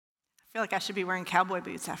I feel like I should be wearing cowboy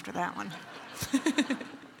boots after that one.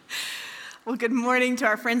 Well, good morning to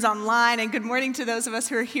our friends online, and good morning to those of us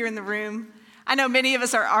who are here in the room. I know many of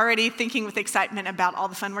us are already thinking with excitement about all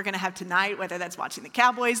the fun we're going to have tonight, whether that's watching the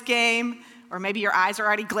Cowboys game, or maybe your eyes are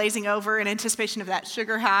already glazing over in anticipation of that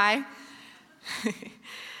sugar high.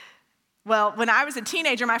 Well, when I was a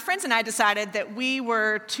teenager, my friends and I decided that we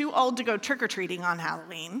were too old to go trick-or-treating on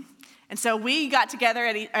Halloween. And so we got together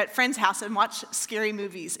at friends' house and watched scary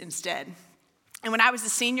movies instead. And when I was a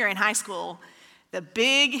senior in high school, the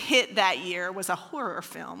big hit that year was a horror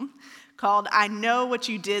film called I Know What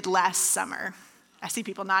You Did Last Summer. I see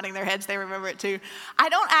people nodding their heads, they remember it too. I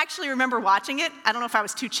don't actually remember watching it. I don't know if I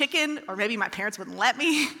was too chicken or maybe my parents wouldn't let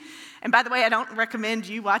me. And by the way, I don't recommend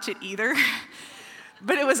you watch it either.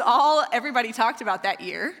 But it was all everybody talked about that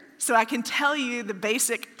year. So I can tell you the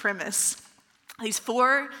basic premise. These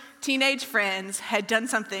 4 teenage friends had done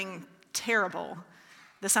something terrible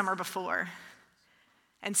the summer before.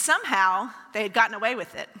 And somehow they had gotten away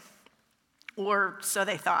with it, or so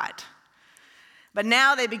they thought. But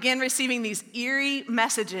now they begin receiving these eerie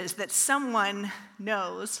messages that someone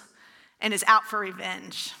knows and is out for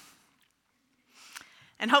revenge.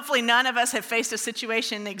 And hopefully none of us have faced a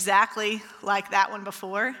situation exactly like that one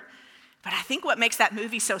before. But I think what makes that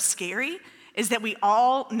movie so scary is that we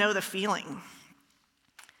all know the feeling.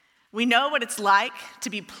 We know what it's like to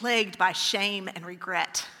be plagued by shame and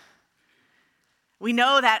regret. We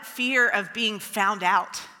know that fear of being found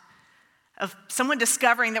out, of someone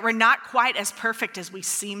discovering that we're not quite as perfect as we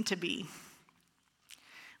seem to be.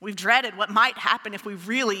 We've dreaded what might happen if we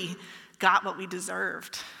really got what we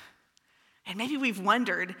deserved. And maybe we've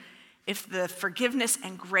wondered if the forgiveness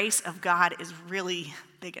and grace of God is really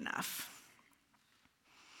big enough.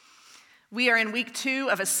 We are in week 2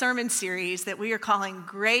 of a sermon series that we are calling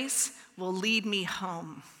Grace Will Lead Me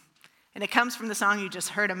Home. And it comes from the song you just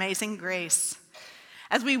heard, Amazing Grace.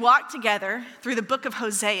 As we walk together through the book of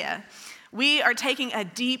Hosea, we are taking a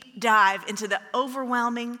deep dive into the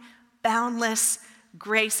overwhelming, boundless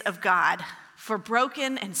grace of God for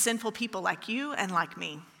broken and sinful people like you and like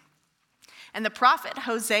me. And the prophet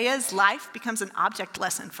Hosea's life becomes an object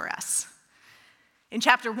lesson for us. In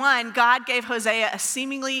chapter 1, God gave Hosea a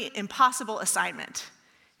seemingly impossible assignment.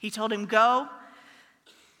 He told him, go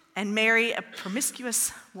and marry a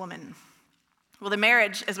promiscuous woman. Well, the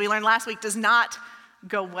marriage, as we learned last week, does not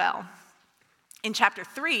go well. In chapter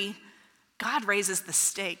 3, God raises the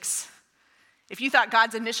stakes. If you thought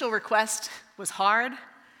God's initial request was hard,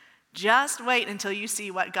 just wait until you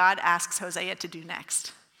see what God asks Hosea to do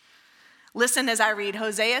next. Listen as I read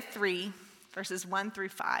Hosea 3, verses 1 through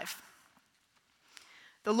 5.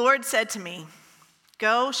 The Lord said to me,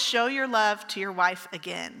 go show your love to your wife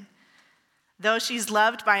again, though she's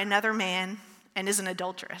loved by another man and is an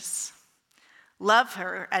adulteress. Love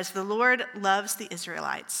her as the Lord loves the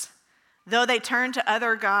Israelites, though they turn to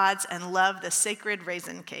other gods and love the sacred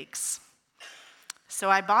raisin cakes.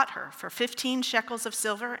 So I bought her for 15 shekels of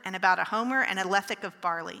silver and about a homer and a lethek of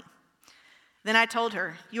barley. Then I told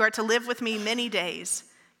her, you are to live with me many days.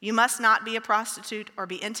 You must not be a prostitute or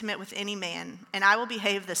be intimate with any man, and I will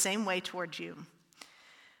behave the same way toward you.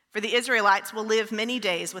 For the Israelites will live many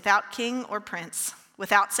days without king or prince,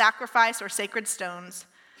 without sacrifice or sacred stones,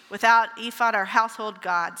 without ephod or household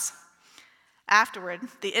gods. Afterward,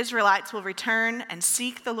 the Israelites will return and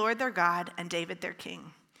seek the Lord their God and David their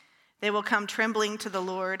king. They will come trembling to the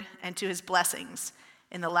Lord and to his blessings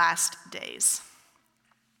in the last days.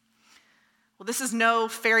 Well, this is no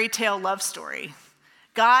fairy tale love story.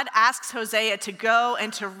 God asks Hosea to go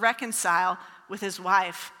and to reconcile with his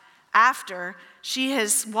wife after she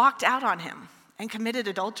has walked out on him and committed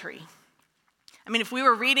adultery. I mean, if we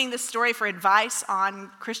were reading this story for advice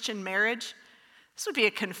on Christian marriage, this would be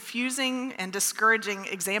a confusing and discouraging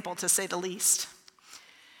example, to say the least.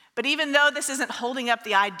 But even though this isn't holding up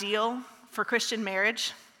the ideal for Christian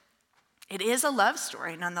marriage, it is a love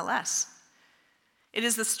story nonetheless. It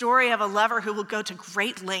is the story of a lover who will go to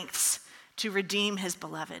great lengths to redeem his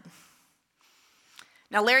beloved.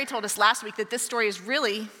 Now, Larry told us last week that this story is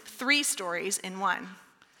really 3 stories in one.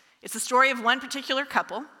 It's the story of one particular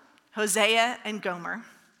couple, Hosea and Gomer.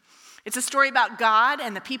 It's a story about God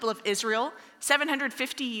and the people of Israel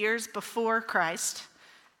 750 years before Christ.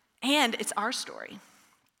 And it's our story.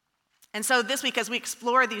 And so this week, as we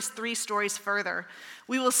explore these 3 stories further,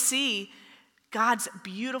 we will see God's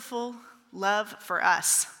beautiful love for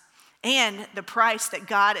us and the price that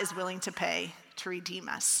God is willing to pay to redeem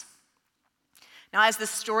us. Now, as this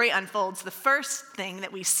story unfolds, the first thing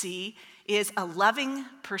that we see is a loving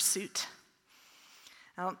pursuit.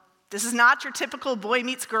 Now, this is not your typical boy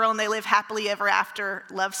meets girl and they live happily ever after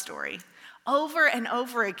love story. Over and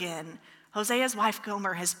over again, Hosea's wife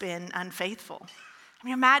Gomer has been unfaithful. I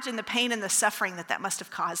mean, imagine the pain and the suffering that must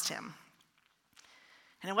have caused him.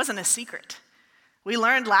 And it wasn't a secret. We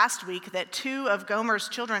learned last week that 2 of Gomer's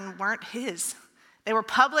children weren't his. They were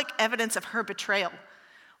public evidence of her betrayal,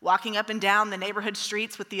 walking up and down the neighborhood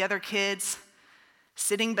streets with the other kids,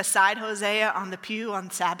 sitting beside Hosea on the pew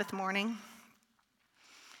on Sabbath morning.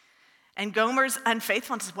 And Gomer's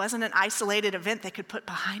unfaithfulness wasn't an isolated event they could put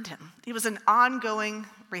behind him. It was an ongoing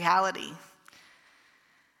reality.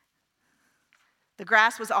 The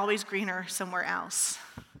grass was always greener somewhere else.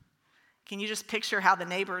 Can you just picture how the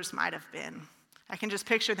neighbors might have been? I can just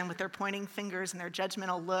picture them with their pointing fingers and their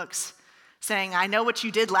judgmental looks, saying, I know what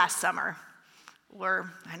you did last summer,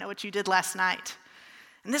 or I know what you did last night.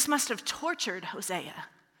 And this must have tortured Hosea.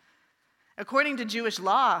 According to Jewish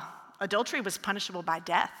law, adultery was punishable by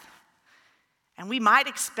death. And we might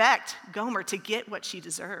expect Gomer to get what she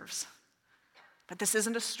deserves. But this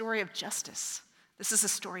isn't a story of justice. This is a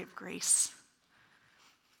story of grace.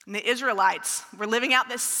 And the Israelites were living out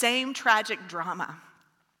this same tragic drama.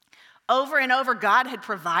 Over and over, God had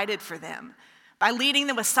provided for them by leading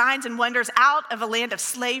them with signs and wonders out of a land of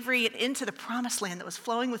slavery and into the promised land that was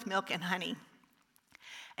flowing with milk and honey.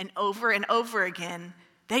 And over again,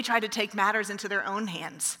 they tried to take matters into their own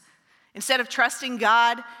hands. Instead of trusting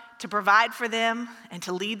God to provide for them and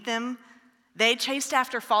to lead them, they chased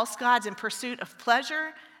after false gods in pursuit of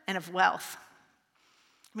pleasure and of wealth.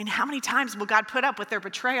 I mean, how many times will God put up with their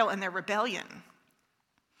betrayal and their rebellion?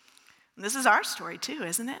 And this is our story too,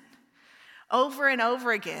 isn't it? Over and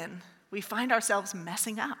over again, we find ourselves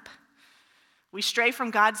messing up. We stray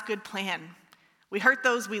from God's good plan. We hurt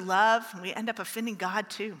those we love, and we end up offending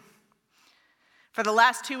God too. For the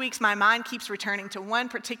last 2 weeks, my mind keeps returning to one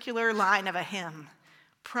particular line of a hymn.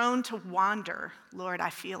 Prone to wander, Lord,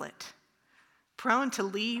 I feel it. Prone to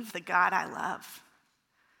leave the God I love.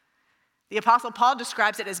 The Apostle Paul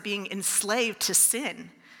describes it as being enslaved to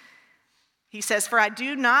sin. He says, for I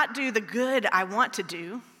do not do the good I want to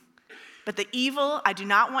do, but the evil I do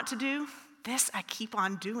not want to do, this I keep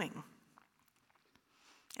on doing.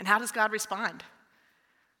 And how does God respond?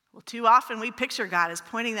 Well, too often we picture God as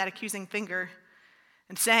pointing that accusing finger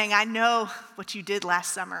and saying, I know what you did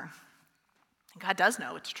last summer. And God does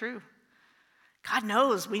know, it's true. God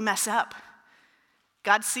knows we mess up.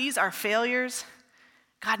 God sees our failures.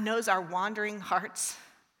 God knows our wandering hearts.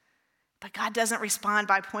 But God doesn't respond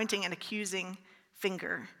by pointing an accusing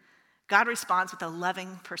finger. God responds with a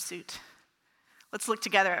loving pursuit. Let's look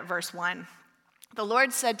together at verse 1. The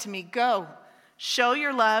Lord said to me, go, show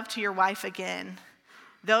your love to your wife again,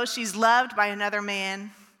 though she's loved by another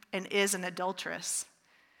man and is an adulteress.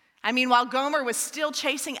 I mean, while Gomer was still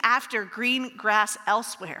chasing after green grass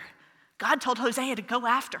elsewhere, God told Hosea to go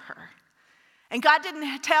after her. And God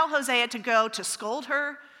didn't tell Hosea to go to scold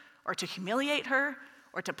her or to humiliate her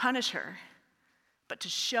or to punish her, but to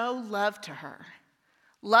show love to her.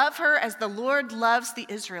 Love her as the Lord loves the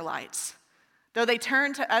Israelites, though they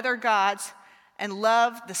turn to other gods and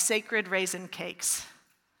love the sacred raisin cakes.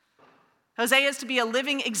 Hosea is to be a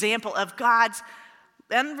living example of God's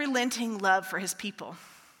unrelenting love for his people.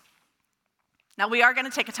 Now, we are going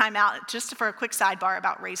to take a time out just for a quick sidebar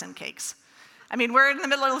about raisin cakes. I mean, we're in the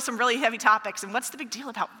middle of some really heavy topics, and what's the big deal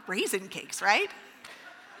about raisin cakes, right?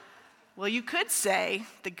 Well, you could say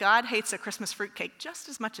that God hates a Christmas fruitcake just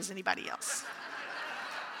as much as anybody else.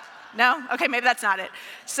 No? Okay, maybe that's not it.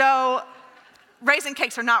 So, raisin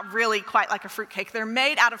cakes are not really quite like a fruitcake. They're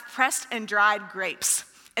made out of pressed and dried grapes,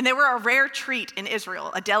 and they were a rare treat in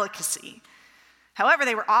Israel, a delicacy. However,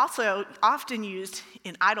 they were also often used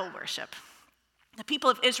in idol worship. The people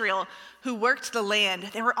of Israel who worked the land,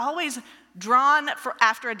 they were always drawn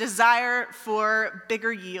after a desire for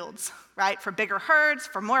bigger yields, right? For bigger herds,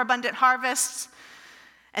 for more abundant harvests.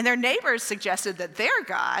 And their neighbors suggested that their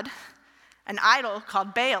god, an idol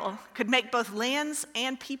called Baal, could make both lands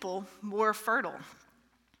and people more fertile.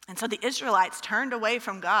 And so the Israelites turned away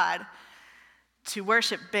from God to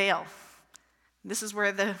worship Baal. This is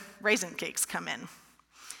where the raisin cakes come in.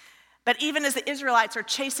 But even as the Israelites are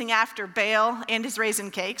chasing after Baal and his raisin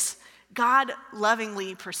cakes, God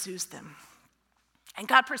lovingly pursues them. And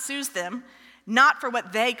God pursues them not for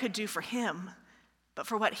what they could do for him, but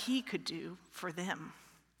for what he could do for them.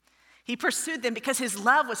 He pursued them because his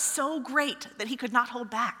love was so great that he could not hold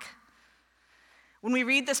back. When we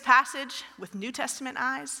read this passage with New Testament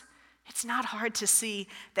eyes, it's not hard to see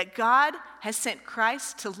that God has sent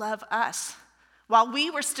Christ to love us while we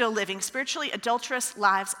were still living spiritually adulterous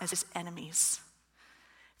lives as his enemies.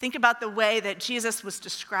 Think about the way that Jesus was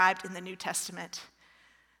described in the New Testament.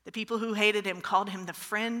 The people who hated him called him the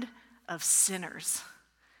friend of sinners.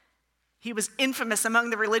 He was infamous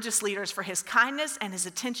among the religious leaders for his kindness and his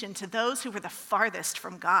attention to those who were the farthest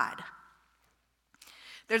from God.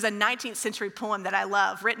 There's a 19th century poem that I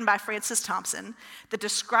love, written by Francis Thompson, that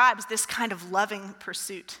describes this kind of loving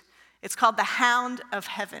pursuit. It's called The Hound of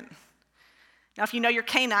Heaven. Now, if you know your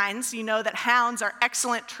canines, you know that hounds are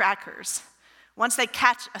excellent trackers. Once they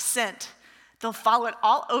catch a scent, they'll follow it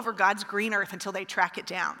all over God's green earth until they track it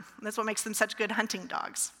down. And that's what makes them such good hunting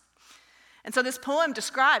dogs. And so this poem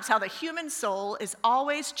describes how the human soul is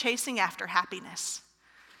always chasing after happiness.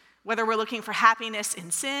 Whether we're looking for happiness in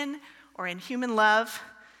sin or in human love,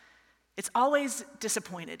 it's always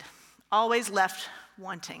disappointed, always left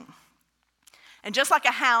wanting. And just like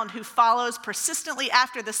a hound who follows persistently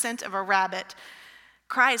after the scent of a rabbit,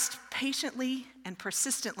 Christ patiently and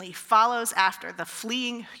persistently follows after the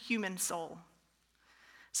fleeing human soul.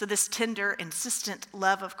 So this tender, insistent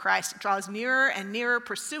love of Christ draws nearer and nearer,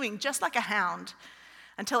 pursuing just like a hound,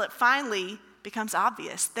 until it finally becomes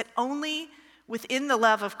obvious that only within the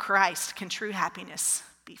love of Christ can true happiness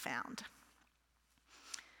be found.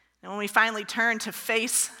 And when we finally turn to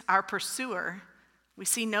face our pursuer, we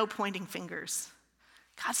see no pointing fingers.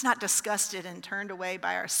 God's not disgusted and turned away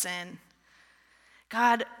by our sin.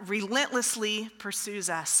 God relentlessly pursues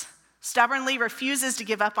us, stubbornly refuses to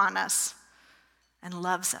give up on us, and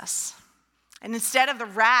loves us. And instead of the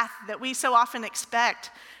wrath that we so often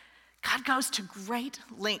expect, God goes to great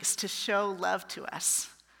lengths to show love to us.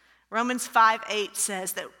 Romans 5:8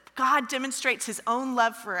 says that God demonstrates his own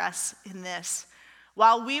love for us in this: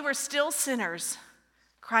 while we were still sinners,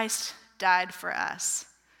 Christ died for us.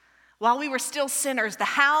 While we were still sinners, the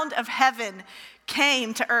hound of heaven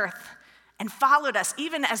came to earth and followed us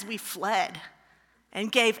even as we fled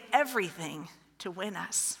and gave everything to win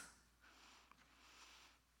us.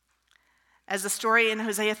 As the story in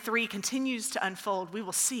Hosea 3 continues to unfold, we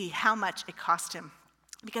will see how much it cost him,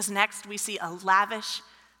 because next we see a lavish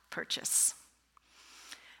purchase.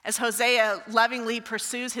 As Hosea lovingly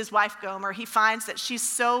pursues his wife Gomer, he finds that she's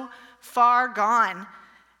so far gone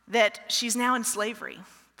that she's now in slavery,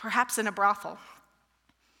 perhaps in a brothel.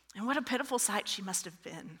 And what a pitiful sight she must have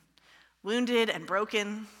been, wounded and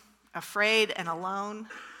broken, afraid and alone,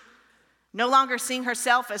 no longer seeing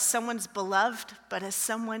herself as someone's beloved, but as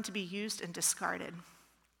someone to be used and discarded.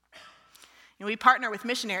 We partner with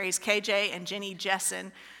missionaries, KJ and Jenny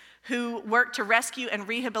Jessen, who work to rescue and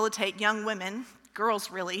rehabilitate young women, girls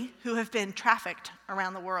really, who have been trafficked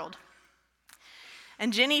around the world.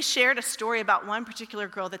 And Jenny shared a story about one particular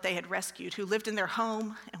girl that they had rescued who lived in their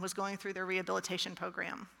home and was going through their rehabilitation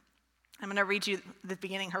program. I'm going to read you the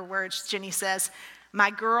beginning, her words. Jenny says,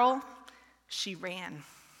 "My girl, she ran.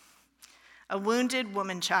 A wounded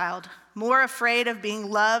woman child, more afraid of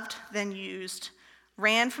being loved than used,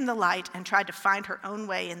 ran from the light and tried to find her own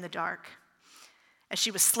way in the dark. As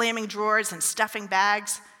she was slamming drawers and stuffing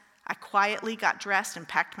bags, I quietly got dressed and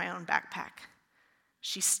packed my own backpack.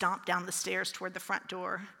 She stomped down the stairs toward the front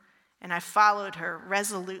door, and I followed her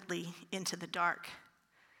resolutely into the dark."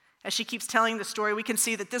 As she keeps telling the story, we can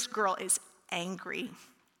see that this girl is angry.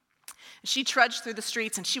 She trudged through the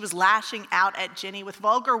streets, and she was lashing out at Jenny with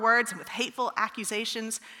vulgar words and with hateful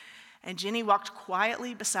accusations. And Jenny walked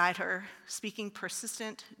quietly beside her, speaking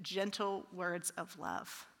persistent, gentle words of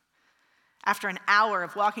love. After an hour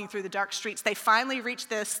of walking through the dark streets, they finally reached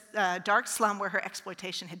this dark slum where her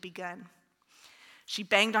exploitation had begun. She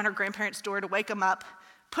banged on her grandparents' door to wake them up,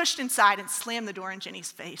 pushed inside, and slammed the door in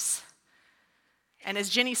Jenny's face. And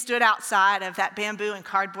as Jenny stood outside of that bamboo and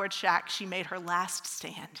cardboard shack, she made her last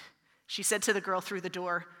stand. She said to the girl through the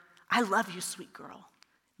door, "I love you, sweet girl.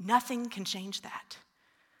 Nothing can change that.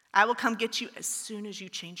 I will come get you as soon as you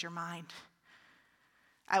change your mind.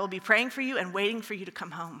 I will be praying for you and waiting for you to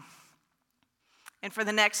come home." And for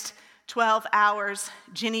the next 12 hours,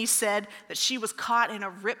 Jenny said that she was caught in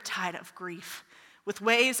a riptide of grief, with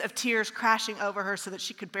waves of tears crashing over her so that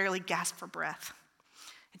she could barely gasp for breath.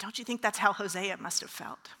 And don't you think that's how Hosea must have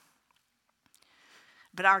felt?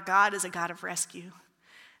 But our God is a God of rescue.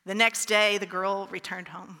 The next day, the girl returned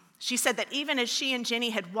home. She said that even as she and Jenny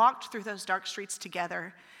had walked through those dark streets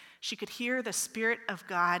together, she could hear the Spirit of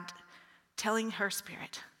God telling her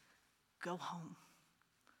spirit, "Go home.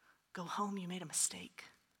 Go home, you made a mistake."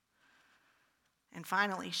 And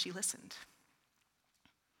finally, she listened.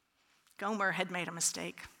 Gomer had made a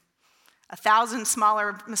mistake, 1,000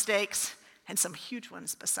 smaller mistakes, and some huge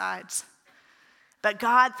ones besides. But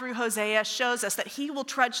God, through Hosea, shows us that he will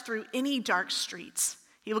trudge through any dark streets.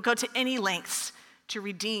 He will go to any lengths to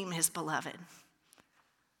redeem his beloved.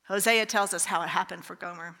 Hosea tells us how it happened for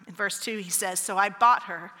Gomer. In verse 2, he says, "So I bought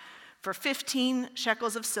her for 15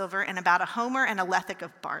 shekels of silver and about a homer and a lethek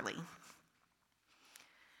of barley."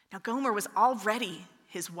 Now, Gomer was already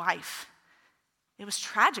his wife. It was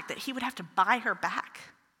tragic that he would have to buy her back.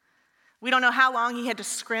 We don't know how long he had to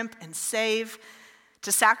scrimp and save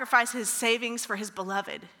to sacrifice his savings for his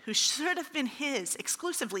beloved, who should have been his,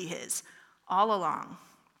 exclusively his, all along.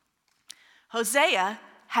 Hosea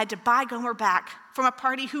had to buy Gomer back from a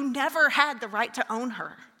party who never had the right to own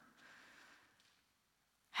her.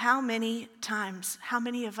 How many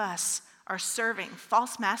of us are serving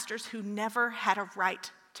false masters who never had a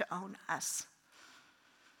right to own us?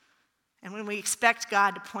 And when we expect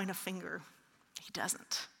God to point a finger, he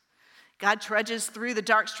doesn't. God trudges through the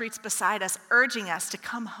dark streets beside us, urging us to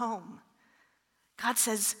come home. God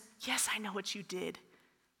says, yes, I know what you did,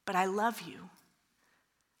 but I love you.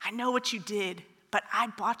 I know what you did, but I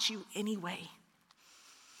bought you anyway.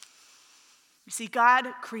 You see, God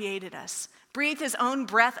created us, breathed his own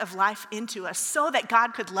breath of life into us so that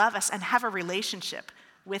God could love us and have a relationship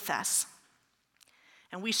with us.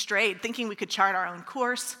 And we strayed, thinking we could chart our own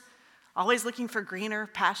course, always looking for greener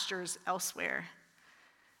pastures elsewhere.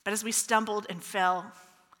 But as we stumbled and fell,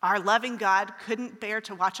 our loving God couldn't bear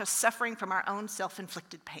to watch us suffering from our own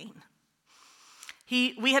self-inflicted pain.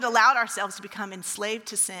 We had allowed ourselves to become enslaved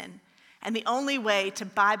to sin, and the only way to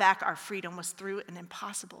buy back our freedom was through an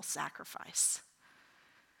impossible sacrifice.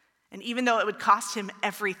 And even though it would cost him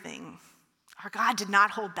everything, our God did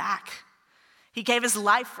not hold back. He gave his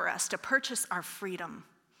life for us to purchase our freedom.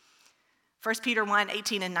 1 Peter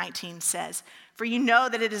 1:18 and 19 says, "For you know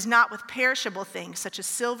that it is not with perishable things such as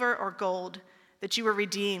silver or gold that you were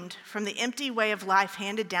redeemed from the empty way of life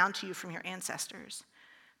handed down to you from your ancestors,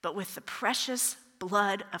 but with the precious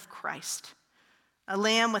blood of Christ, a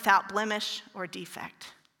lamb without blemish or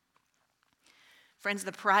defect." Friends,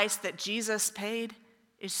 the price that Jesus paid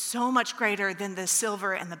is so much greater than the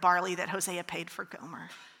silver and the barley that Hosea paid for Gomer.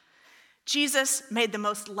 Jesus made the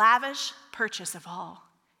most lavish purchase of all.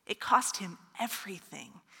 It cost him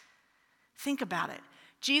everything. Think about it.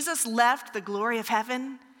 Jesus left the glory of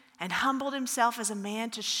heaven and humbled himself as a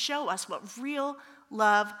man to show us what real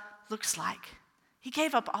love looks like. He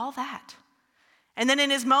gave up all that. And then in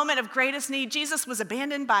his moment of greatest need, Jesus was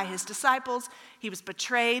abandoned by his disciples. He was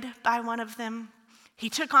betrayed by one of them. He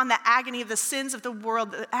took on the agony of the sins of the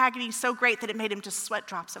world, the agony so great that it made him just sweat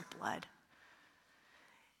drops of blood.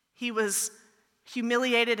 He was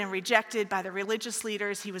humiliated and rejected by the religious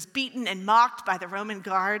leaders. He was beaten and mocked by the Roman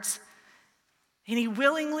guards. And he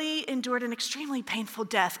willingly endured an extremely painful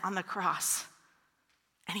death on the cross.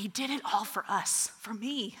 And he did it all for us, for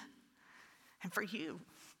me, and for you.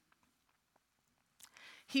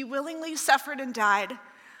 He willingly suffered and died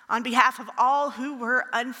on behalf of all who were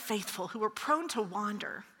unfaithful, who were prone to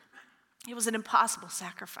wander. It was an impossible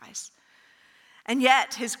sacrifice. And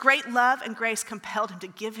yet, his great love and grace compelled him to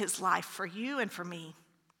give his life for you and for me.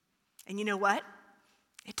 And you know what?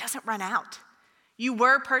 It doesn't run out. You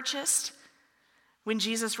were purchased when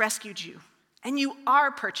Jesus rescued you, and you are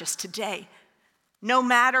purchased today. No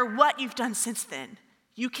matter what you've done since then,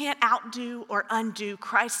 you can't outdo or undo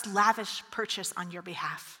Christ's lavish purchase on your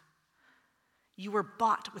behalf. You were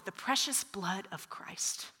bought with the precious blood of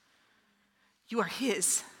Christ. You are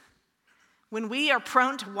his. When we are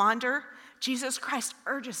prone to wander, Jesus Christ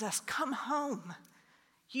urges us, come home.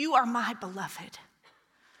 You are my beloved.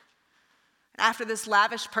 After this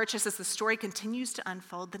lavish purchase, as the story continues to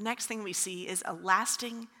unfold, the next thing we see is a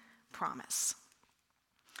lasting promise.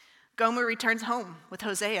 Gomer returns home with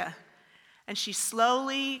Hosea, and she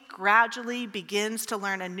slowly, gradually begins to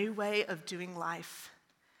learn a new way of doing life.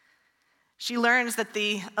 She learns that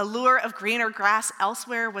the allure of greener grass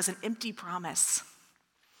elsewhere was an empty promise.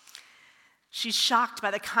 She's shocked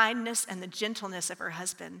by the kindness and the gentleness of her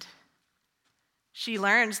husband. She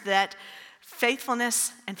learns that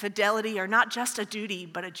faithfulness and fidelity are not just a duty,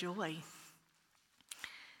 but a joy.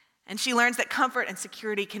 And she learns that comfort and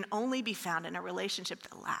security can only be found in a relationship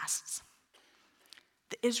that lasts.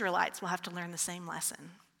 The Israelites will have to learn the same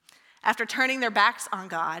lesson. After turning their backs on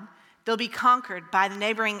God, they'll be conquered by the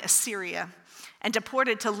neighboring Assyria and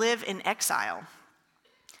deported to live in exile.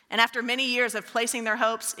 And after many years of placing their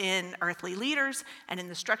hopes in earthly leaders and in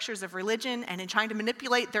the structures of religion and in trying to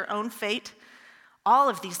manipulate their own fate, all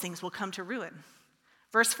of these things will come to ruin.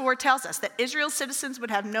 Verse 4 tells us that Israel's citizens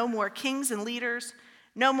would have no more kings and leaders,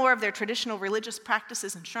 no more of their traditional religious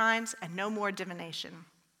practices and shrines, and no more divination.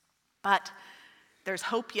 But there's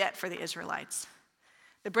hope yet for the Israelites.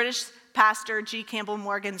 The British pastor G. Campbell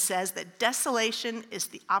Morgan says that desolation is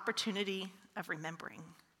the opportunity of remembering.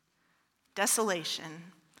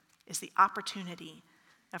 Desolation is the opportunity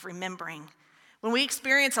of remembering. When we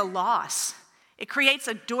experience a loss, it creates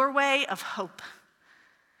a doorway of hope,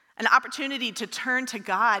 an opportunity to turn to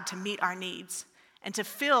God to meet our needs, and to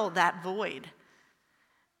fill that void.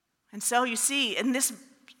 And so you see, in this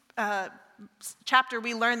chapter,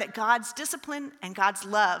 we learn that God's discipline and God's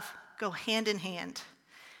love go hand in hand.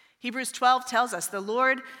 Hebrews 12 tells us the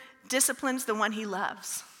Lord disciplines the one he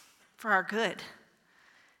loves for our good.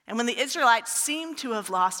 And when the Israelites seem to have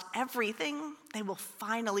lost everything, they will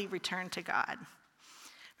finally return to God.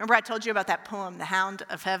 Remember I told you about that poem, The Hound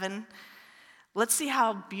of Heaven? Let's see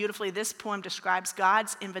how beautifully this poem describes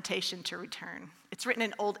God's invitation to return. It's written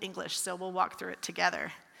in Old English, so we'll walk through it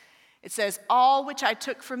together. It says, "All which I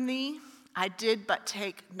took from thee, I did but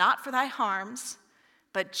take, not for thy harms,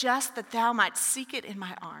 but just that thou might seek it in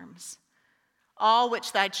my arms. All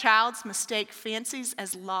which thy child's mistake fancies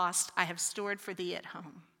as lost, I have stored for thee at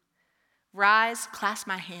home. Rise, clasp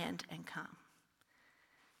my hand, and come."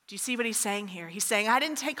 Do you see what he's saying here? He's saying, I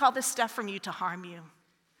didn't take all this stuff from you to harm you.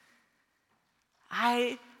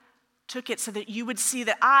 I took it so that you would see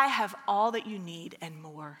that I have all that you need and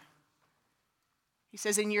more. He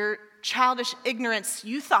says, in your childish ignorance,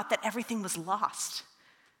 you thought that everything was lost.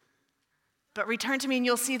 But return to me and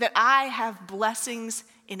you'll see that I have blessings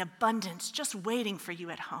in abundance just waiting for you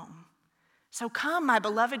at home. So come, my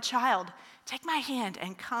beloved child, take my hand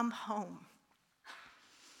and come home.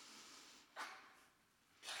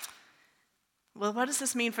 Well, what does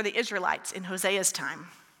this mean for the Israelites in Hosea's time?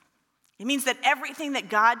 It means that everything that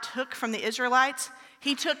God took from the Israelites,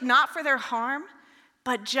 he took not for their harm,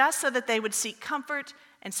 but just so that they would seek comfort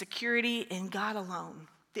and security in God alone,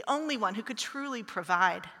 the only one who could truly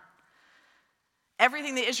provide.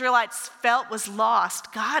 Everything the Israelites felt was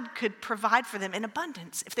lost, God could provide for them in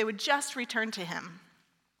abundance if they would just return to him.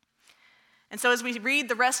 And so as we read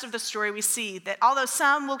the rest of the story, we see that although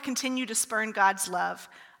some will continue to spurn God's love,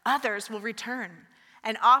 others will return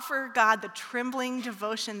and offer God the trembling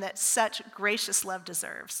devotion that such gracious love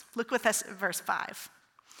deserves. Look with us at verse 5.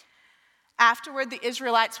 Afterward, the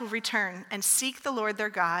Israelites will return and seek the Lord their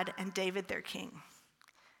God and David their king.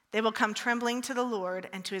 They will come trembling to the Lord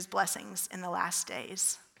and to his blessings in the last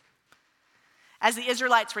days. As the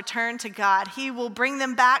Israelites return to God, he will bring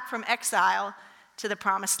them back from exile to the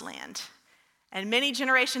promised land. And many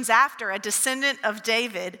generations after, a descendant of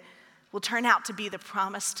David will turn out to be the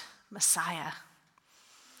promised Messiah.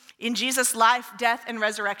 In Jesus' life, death, and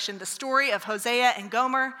resurrection, the story of Hosea and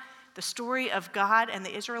Gomer, the story of God and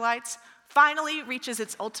the Israelites, finally reaches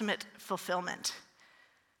its ultimate fulfillment.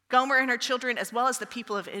 Gomer and her children, as well as the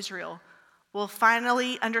people of Israel, will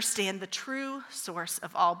finally understand the true source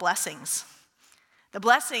of all blessings. The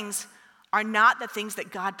blessings are not the things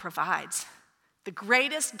that God provides. The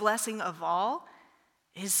greatest blessing of all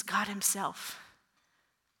is God himself.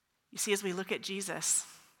 You see, as we look at Jesus,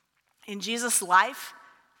 in Jesus' life,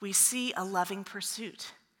 we see a loving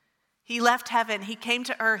pursuit. He left heaven, he came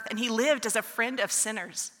to earth, and he lived as a friend of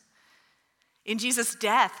sinners. In Jesus'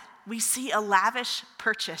 death, we see a lavish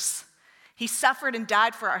purchase. He suffered and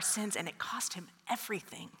died for our sins, and it cost him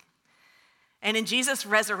everything. And in Jesus'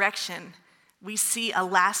 resurrection, we see a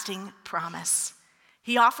lasting promise.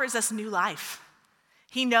 He offers us new life.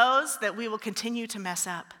 He knows that we will continue to mess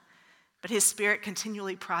up, but his Spirit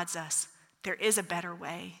continually prods us. There is a better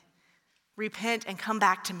way. Repent and come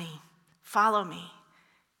back to me. Follow me.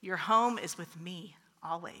 Your home is with me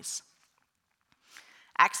always.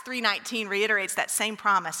 Acts 3:19 reiterates that same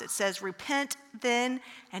promise. It says, repent then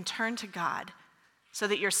and turn to God so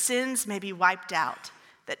that your sins may be wiped out,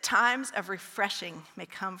 that times of refreshing may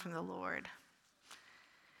come from the Lord.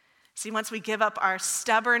 See, once we give up our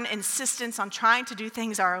stubborn insistence on trying to do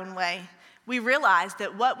things our own way, we realize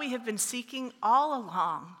that what we have been seeking all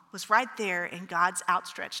along was right there in God's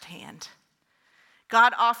outstretched hand.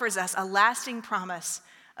 God offers us a lasting promise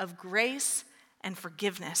of grace and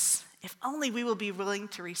forgiveness, if only we will be willing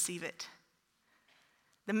to receive it.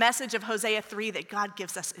 The message of Hosea 3 that God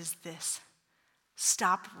gives us is this: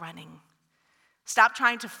 stop running. Stop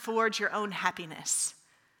trying to forge your own happiness.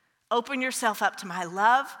 Open yourself up to my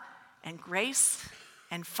love and grace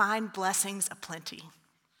and find blessings aplenty.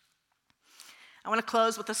 I want to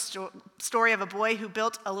close with a story of a boy who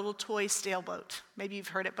built a little toy sailboat. Maybe you've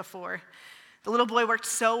heard it before. The little boy worked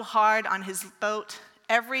so hard on his boat,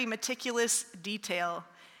 every meticulous detail.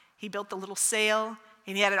 He built the little sail,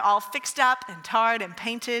 and he had it all fixed up and tarred and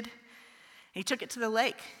painted. And he took it to the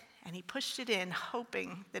lake, and he pushed it in,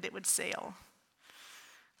 hoping that it would sail.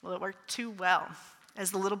 Well, it worked too well.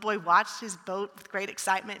 As the little boy watched his boat with great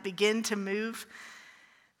excitement begin to move,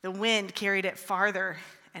 the wind carried it farther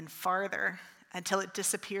and farther until it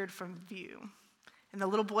disappeared from view. And the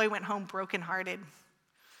little boy went home brokenhearted.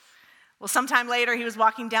 Well, sometime later, he was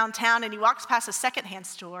walking downtown, and he walks past a secondhand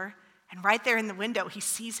store, and right there in the window, he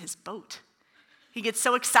sees his boat. He gets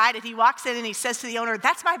so excited. He walks in and he says to the owner,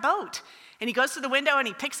 "That's my boat." And he goes to the window and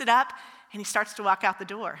he picks it up and he starts to walk out the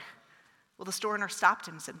door. Well, the store owner stopped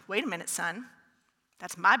him and said, "Wait a minute, son.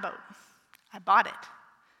 That's my boat. I bought it."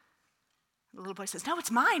 The little boy says, "No,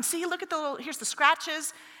 it's mine. See, look at here's the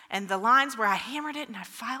scratches and the lines where I hammered it and I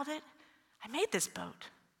filed it. I made this boat."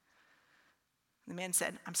 The man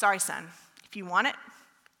said, "I'm sorry, son. If you want it,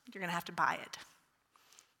 you're going to have to buy it."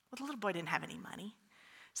 Well, the little boy didn't have any money.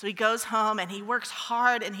 So he goes home and he works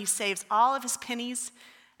hard and he saves all of his pennies.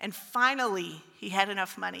 And finally, he had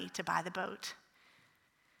enough money to buy the boat.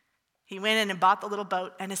 He went in and bought the little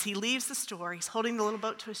boat. And as he leaves the store, he's holding the little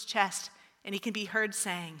boat to his chest. And he can be heard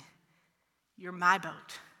saying, "You're my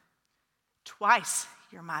boat. Twice,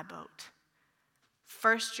 you're my boat.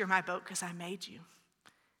 First, you're my boat because I made you.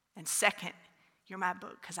 And second, you're my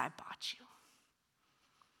boat because I bought you."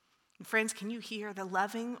 And friends, can you hear the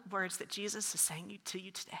loving words that Jesus is saying to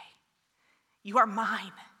you today? You are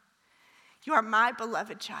mine. You are my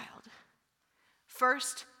beloved child.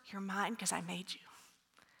 First, you're mine because I made you.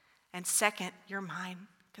 And second, you're mine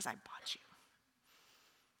because I bought you.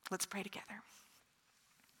 Let's pray together.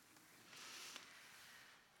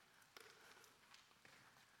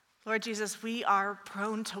 Lord Jesus, we are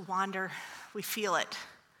prone to wander. We feel it.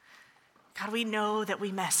 God, we know that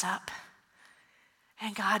we mess up.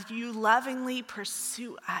 And God, you lovingly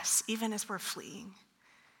pursue us even as we're fleeing.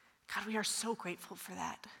 God, we are so grateful for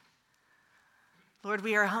that. Lord,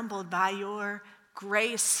 we are humbled by your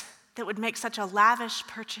grace that would make such a lavish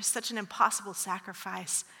purchase, such an impossible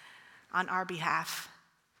sacrifice on our behalf.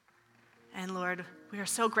 And Lord, we are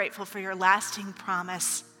so grateful for your lasting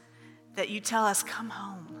promise that you tell us, "Come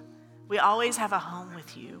home." We always have a home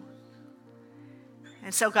with you.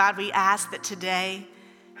 And so, God, we ask that today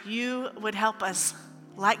you would help us,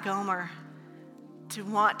 like Gomer, to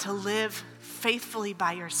want to live faithfully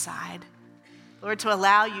by your side. Lord, to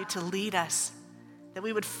allow you to lead us, that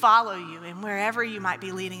we would follow you in wherever you might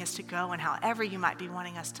be leading us to go and however you might be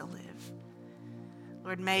wanting us to live.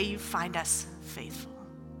 Lord, may you find us faithful.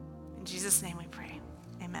 In Jesus' name we pray.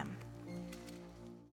 Amen.